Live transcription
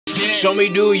Show me,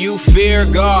 do you fear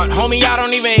God? Homie, I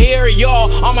don't even hear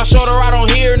y'all. On my shoulder, I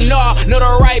don't hear nah. Know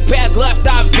the right path, left,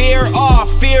 I veer off.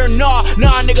 Fear nah,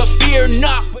 nah, nigga, fear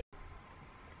not.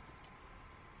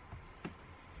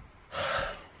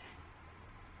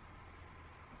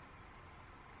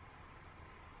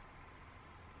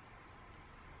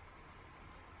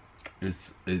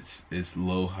 It's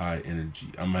low high energy.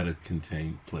 I'm at a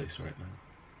contained place right now.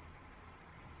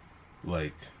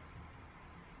 Like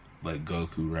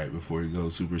Goku right before he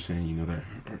goes Super Saiyan, you know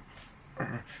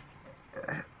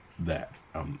that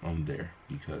I'm there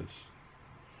because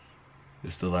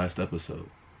it's the last episode.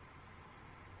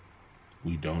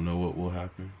 We don't know what will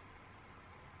happen.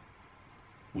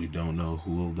 We don't know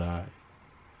who will die,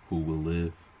 who will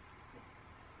live.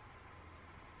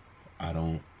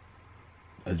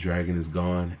 A dragon is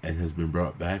gone and has been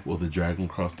brought back. Will the dragon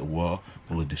cross the wall?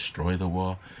 Will it destroy the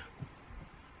wall?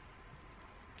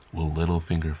 Will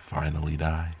Littlefinger finally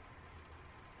die?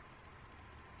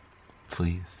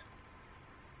 Please.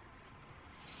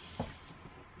 I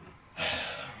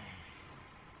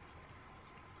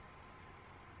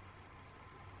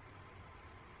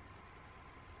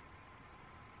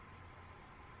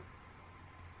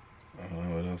don't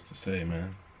know what else to say,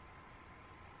 man.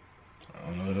 I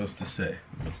don't know what else to say.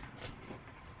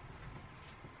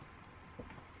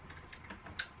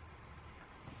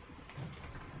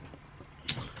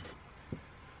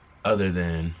 Other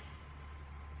than,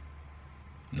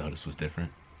 no, this was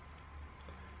different.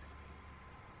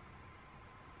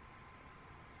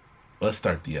 Let's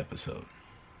start the episode.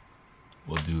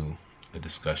 We'll do a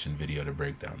discussion video to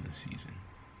break down this season.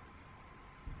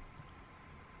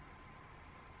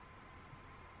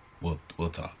 We'll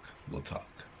talk.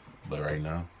 But right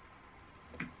now,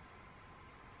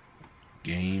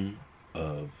 Game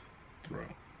of Thrones.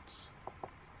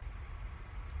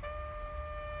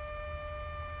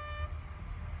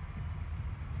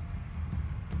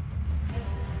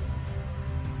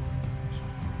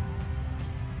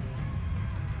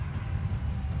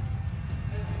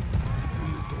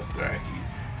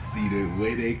 See, the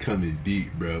way they come in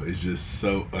deep, bro, is just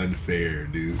so unfair,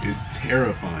 dude. It's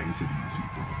terrifying to these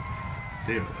people.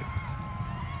 They're like,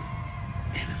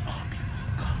 and it's all people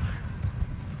of color.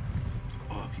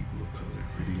 All people of color,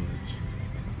 pretty much.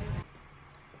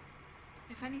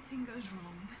 If anything goes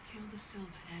wrong, kill the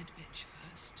silver-haired bitch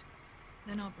first.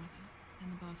 Then our brother,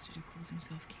 then the bastard who calls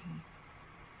himself king.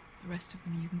 The rest of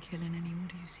them you can kill in any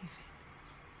order you see fit.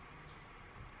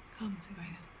 Come,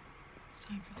 Sagrada. It's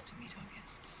time for us to meet our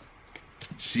guests.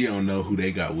 She don't know who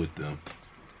they got with them.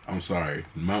 I'm sorry,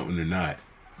 mountain or not,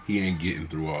 he ain't getting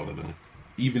through all of them.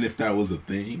 Even if that was a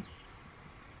thing.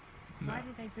 No. Why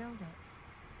did they build it?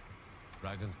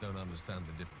 Dragons don't understand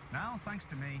the difference. Now, thanks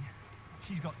to me,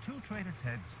 she's got two traitors'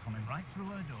 heads coming right through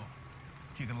her door.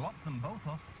 She can lock them both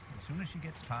up as soon as she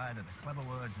gets tired of the clever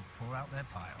words that pour out their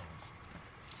pie-holes.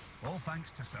 All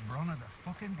thanks to Sabronna the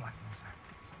fucking Blackwater.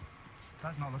 If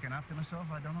that's not looking after myself,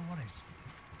 I don't know what is.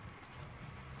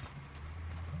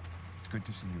 It's good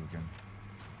to see you again.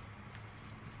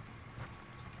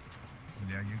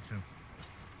 Yeah, you too.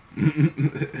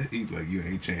 He's like, you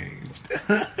ain't changed.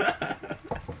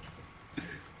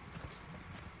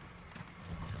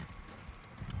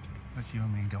 Let's you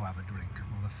and me go have a drink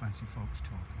while the fancy folks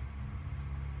talk.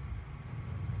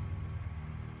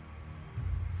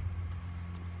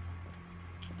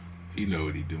 He know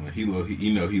what he doing. He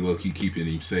low-key keeping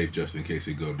him safe just in case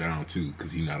it go down too,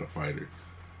 cause he not a fighter.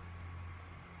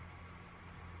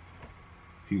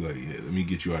 He like, yeah, let me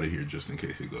get you out of here just in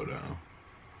case it go down.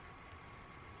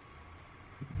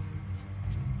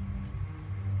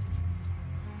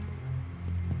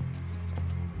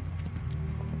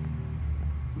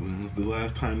 When was the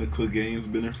last time the Clegane's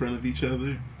been in front of each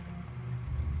other?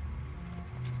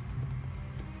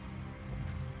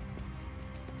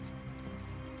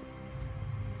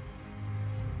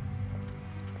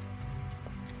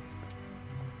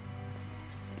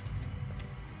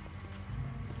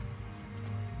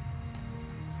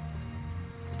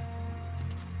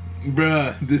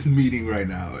 Bruh, this meeting right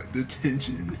now, the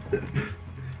tension.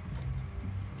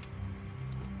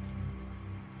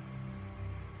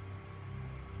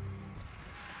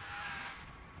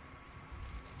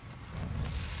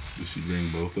 Did she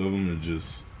bring both of them or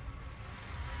just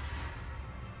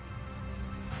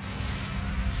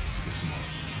the small?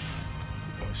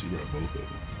 Oh, she brought both of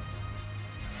them.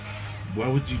 Why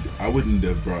would you? I wouldn't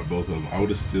have brought both of them. I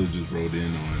would have still just rode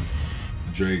in on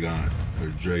Dragon or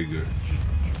Drager,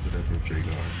 whatever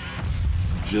Dragar,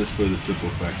 just for the simple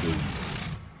fact of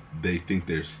they think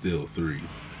there's still three.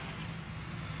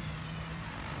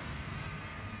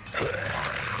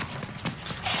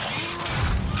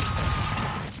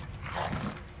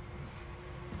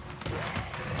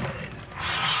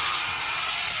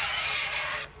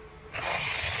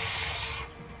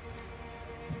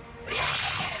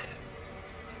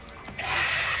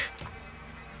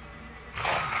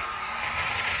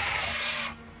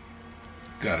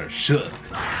 Got her shook.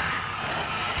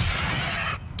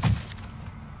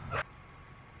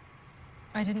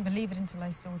 I didn't believe it until I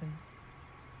saw them.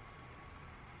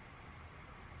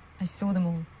 I saw them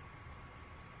all.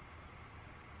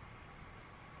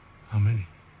 How many?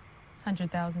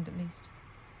 100,000 at least.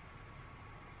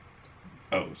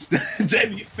 Oh,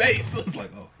 Jamie's face was like,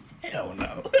 oh, hell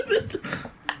no.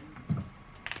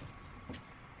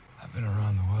 I've been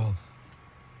around the world.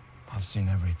 I've seen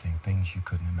everything, things you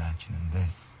couldn't imagine, and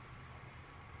this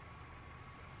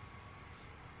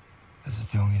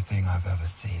is the only thing I've ever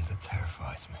seen that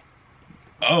terrifies me.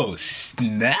 Oh,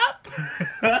 snap?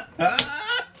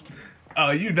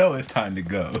 Oh, you know it's time to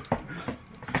go.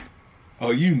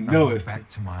 Oh, you know it's back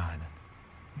to my island.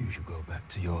 You should go back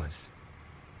to yours.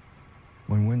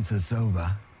 When winter's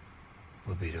over,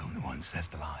 we'll be the only ones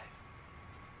left alive.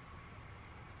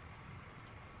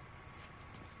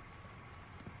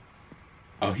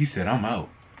 Oh, he said, I'm out.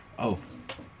 Oh,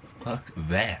 fuck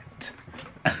that.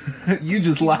 You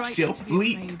just lost your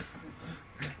fleet.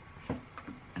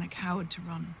 And a coward to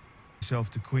run.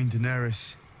 Yourself to Queen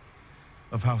Daenerys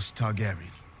of House Targaryen.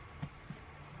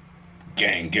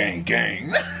 Gang, gang,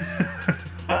 gang.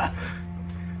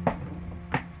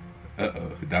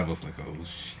 Uh-oh, that was like, oh,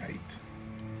 shite.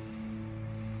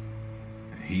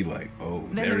 And he like, oh,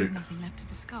 Then there is nothing left to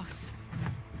discuss.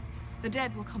 The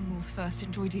dead will come north first.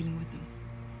 Enjoy dealing with them.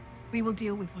 We will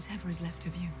deal with whatever is left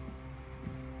of you.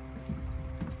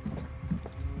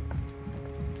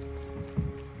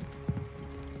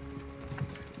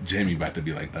 Jamie about to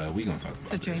be like, we gonna talk about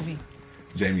So, Jamie. this.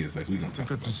 Jamie is like, we gonna talk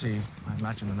Good about to see you. I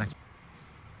imagine the next...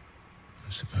 I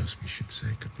suppose we should say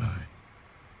goodbye.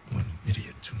 One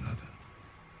idiot to another.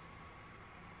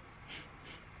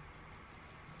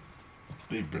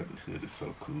 Big Brotherhood is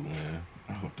so cool, man.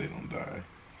 I hope they don't die.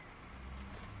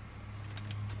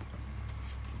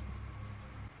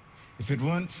 If it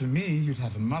weren't for me, you'd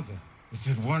have a mother. If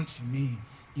it weren't for me,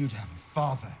 you'd have a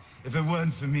father. If it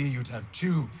weren't for me, you'd have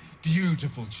 2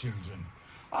 beautiful children.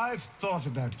 I've thought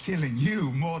about killing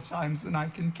you more times than I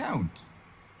can count.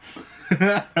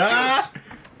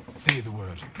 Say the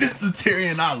word. This is the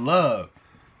Tyrion I love.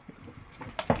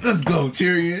 Let's go,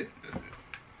 Tyrion.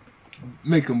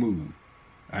 Make a move.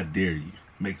 I dare you.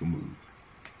 Make a move.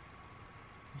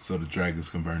 So the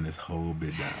dragons can burn this whole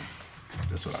bit down.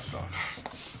 That's what I thought.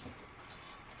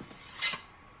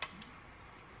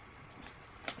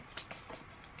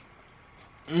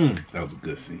 That was a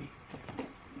good scene.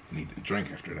 Need to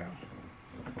drink after that one.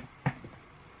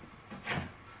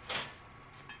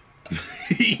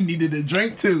 He needed a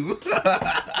drink too.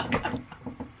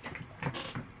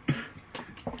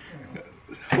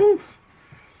 Whew.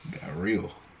 Got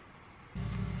real.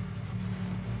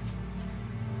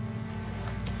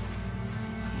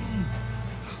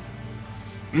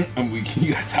 I'm weak.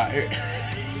 You got tired.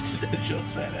 Just your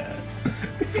fat ass.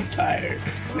 You tired.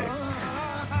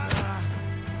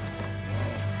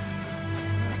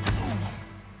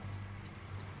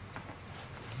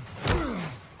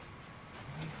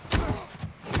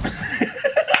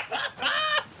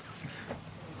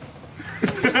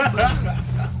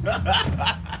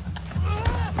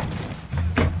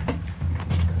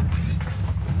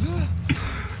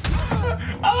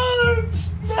 Oh,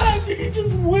 man, did he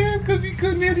just win because he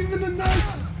couldn't hit even a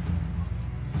knife?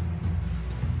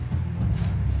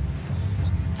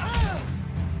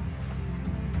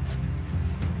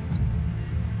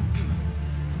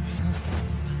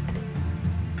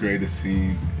 Greatest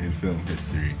scene in film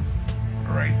history.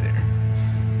 Right there.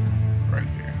 Right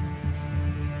there.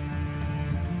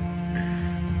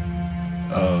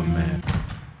 Oh, man.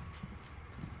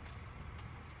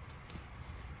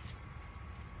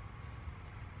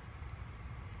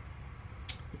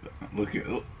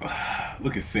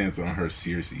 Look at Sansa on her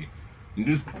Cersei. And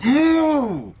just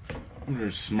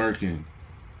they're smirking.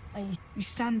 You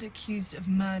stand accused of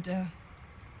murder.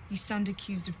 You stand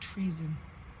accused of treason.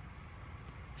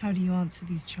 How do you answer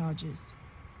these charges?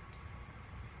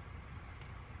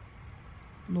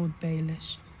 Lord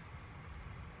Baelish.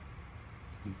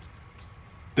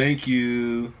 Thank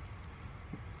you.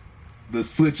 The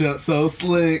switch up so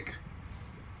slick.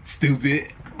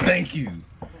 Stupid. Thank you.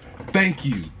 Thank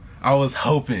you. I liked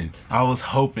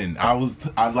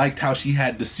how she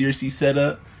had the Cersei set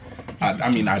up.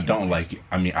 I mean, I don't like it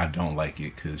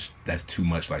because that's too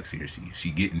much like Cersei.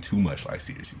 She getting too much like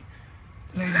Cersei.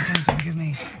 Lady, please forgive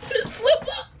me.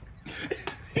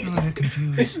 I'm a bit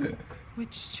confused.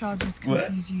 Which charges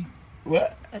confuse you?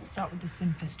 What? Let's start with the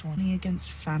simplest one. Family against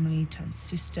family turns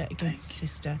sister against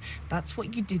sister. That's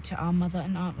what you did to our mother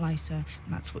and Aunt Lysa, and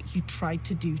that's what you tried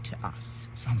to do to us.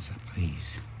 Sansa,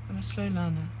 please. I'm a slow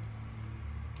learner.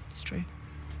 It's true.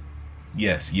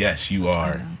 Yes, you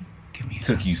are. Give me a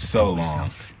Took chance you to so defend long.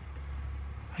 myself.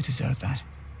 I deserve that. I deserve that.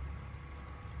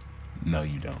 No,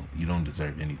 you don't. You don't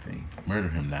deserve anything. Murder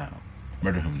him now.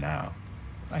 Murder him now.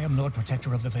 I am Lord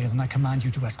Protector of the Vale, and I command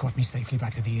you to escort me safely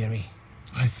back to the Eyrie.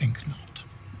 I think not.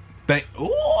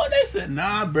 Oh, they said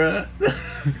nah, bruh.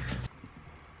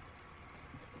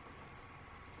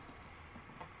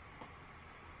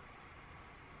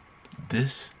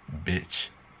 This bitch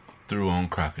threw on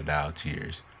crocodile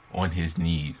tears on his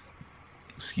knees,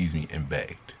 excuse me, and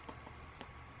begged.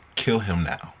 Kill him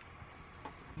now.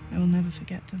 I will never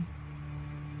forget them.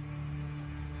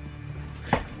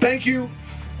 Thank you.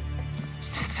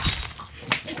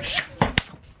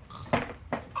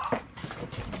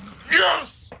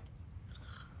 Yes!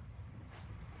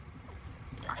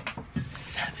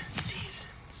 7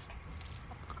 seasons.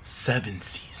 7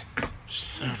 seasons.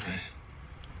 7.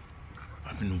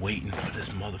 I've been waiting for this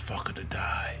motherfucker to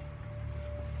die.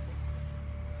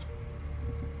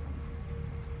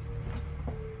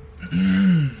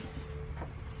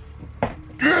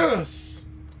 Yes!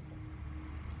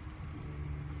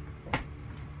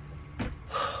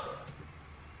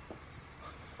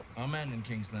 Our men in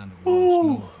King's Landing will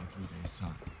march north in 3 days'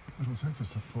 time. It'll take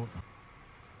us a fortnight.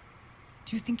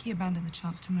 Do you think he abandoned the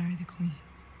chance to marry the Queen?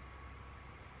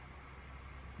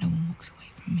 No one walks away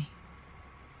from me.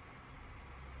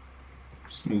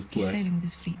 Smooth He's play. sailing with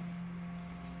his fleet.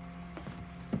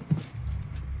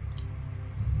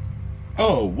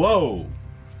 Oh, whoa.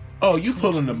 Oh, you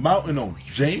pulling the mountain on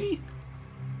Jamie?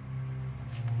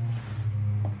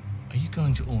 Are you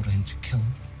going to order him to kill me?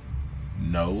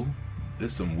 No.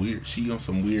 There's some weird, she on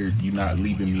some weird, you not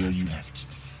leaving me or you left.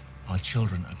 Our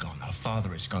children are gone. Our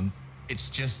father is gone. It's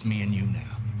just me and you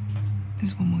now.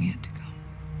 There's one more yet to come.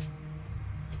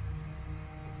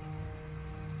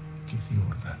 Give the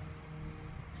order then.